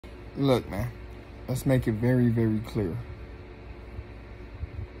Look, man, let's make it very, very clear.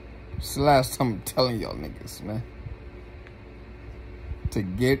 It's the last time I'm telling y'all niggas, man. To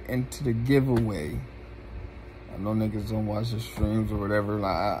get into the giveaway, I know niggas don't watch the streams or whatever.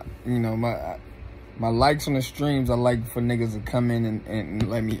 Like, you know, my likes on the streams, I like for niggas to come in and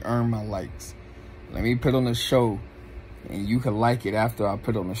let me earn my likes. Let me put on the show, and you can like it after I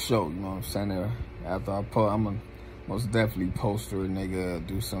put on the show. You know what I'm saying? After I post, I'm gonna most definitely post for a nigga,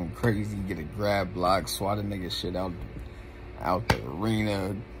 do something crazy, get a grab block, swat a nigga shit out the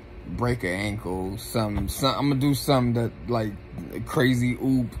arena, break an ankle, something. I'm gonna do something that like a crazy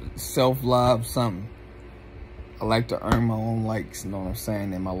oop, self-lob, something. I like to earn my own likes, you know what I'm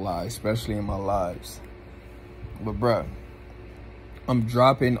saying, in my lives, especially in my lives. But bruh, I'm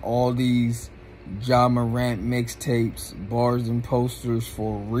dropping all these Ja Morant mixtapes, bars, and posters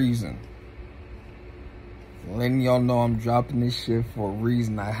for a reason. Letting y'all know I'm dropping this shit for a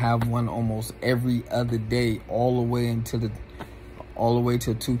reason. I have one almost every other day, all the way till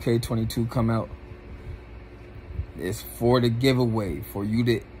 2K22 come out. It's for the giveaway, for you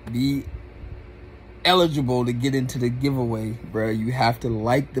to be eligible to get into the giveaway, bruh. You have to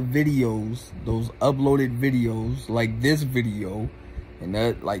like the videos, those uploaded videos, like this video, and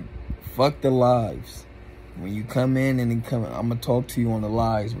that, like, fuck the lives. When you come in and then I'm gonna talk to you on the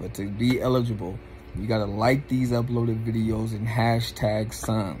lives, but to be eligible, you gotta like these uploaded videos and hashtag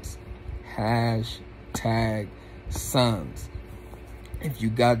Suns. Hashtag Suns. If you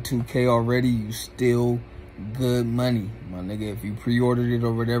got 2K already, you still good money, my nigga. If you pre-ordered it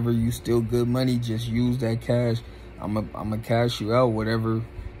or whatever, you still good money. Just use that cash. I'ma cash you out whatever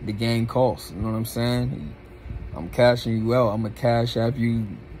the game costs. You know what I'm saying? I'm cashing you out. I'ma cash app you,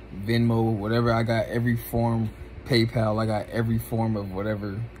 Venmo, whatever. I got every form, PayPal. I got every form of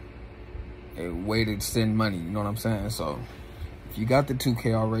whatever way to send money. You know what I'm saying? So if you got the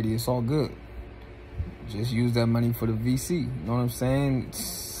 2K already, it's all good. Just use that money for the VC. You know what I'm saying?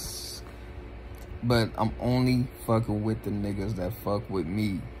 But I'm only fucking with the niggas that fuck with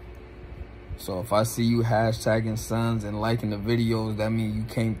me. So if I see you hashtagging Suns and liking the videos, that means you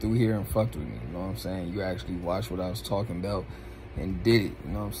came through here and fucked with me. You know what I'm saying? You actually watched what I was talking about and did it.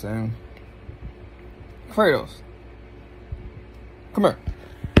 You know what I'm saying? Kratos, come here.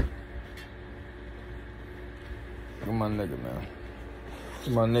 Look at my nigga, man. Look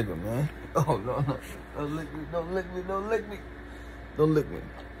at my nigga, man. Oh, no. Don't lick me. Don't lick me. Don't lick me. Don't lick me.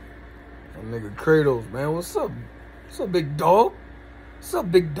 My nigga Kratos, man. What's up? What's up, big dog? What's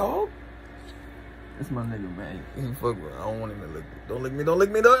up, big dog? It's my nigga, man. He fuck with. I don't want him to lick me. Don't lick me. Don't lick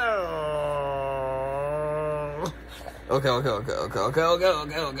me. Don't. Okay.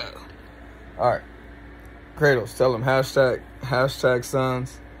 All right. Kratos, tell him hashtag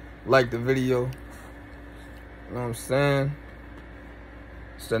Suns. Like the video. You know what I'm saying?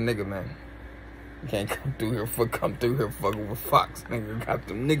 It's that nigga, man. You can't come through here fucking with Fox. Nigga got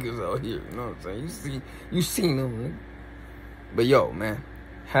them niggas out here. You know what I'm saying? You seen them, nigga. But yo, man.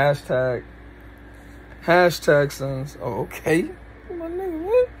 Hashtag Suns. Oh, okay. My nigga,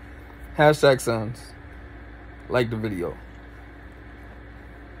 what? Hashtag Suns. Like the video.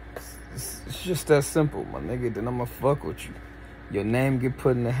 It's just that simple, my nigga. Then I'ma fuck with you. Your name get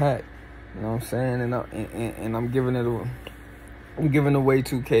put in the hat. You know what I'm saying? And I'm giving it away. I'm giving away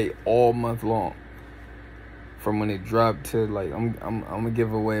 2K all month long. From when it dropped to, like, I'm gonna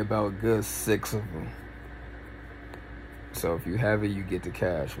give away about a good 6 of them. So if you have it, you get the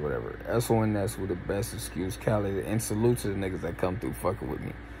cash, whatever. SONS with the best excuse, Cali. And salute to the niggas that come through fucking with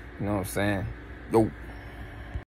me. You know what I'm saying? Yo.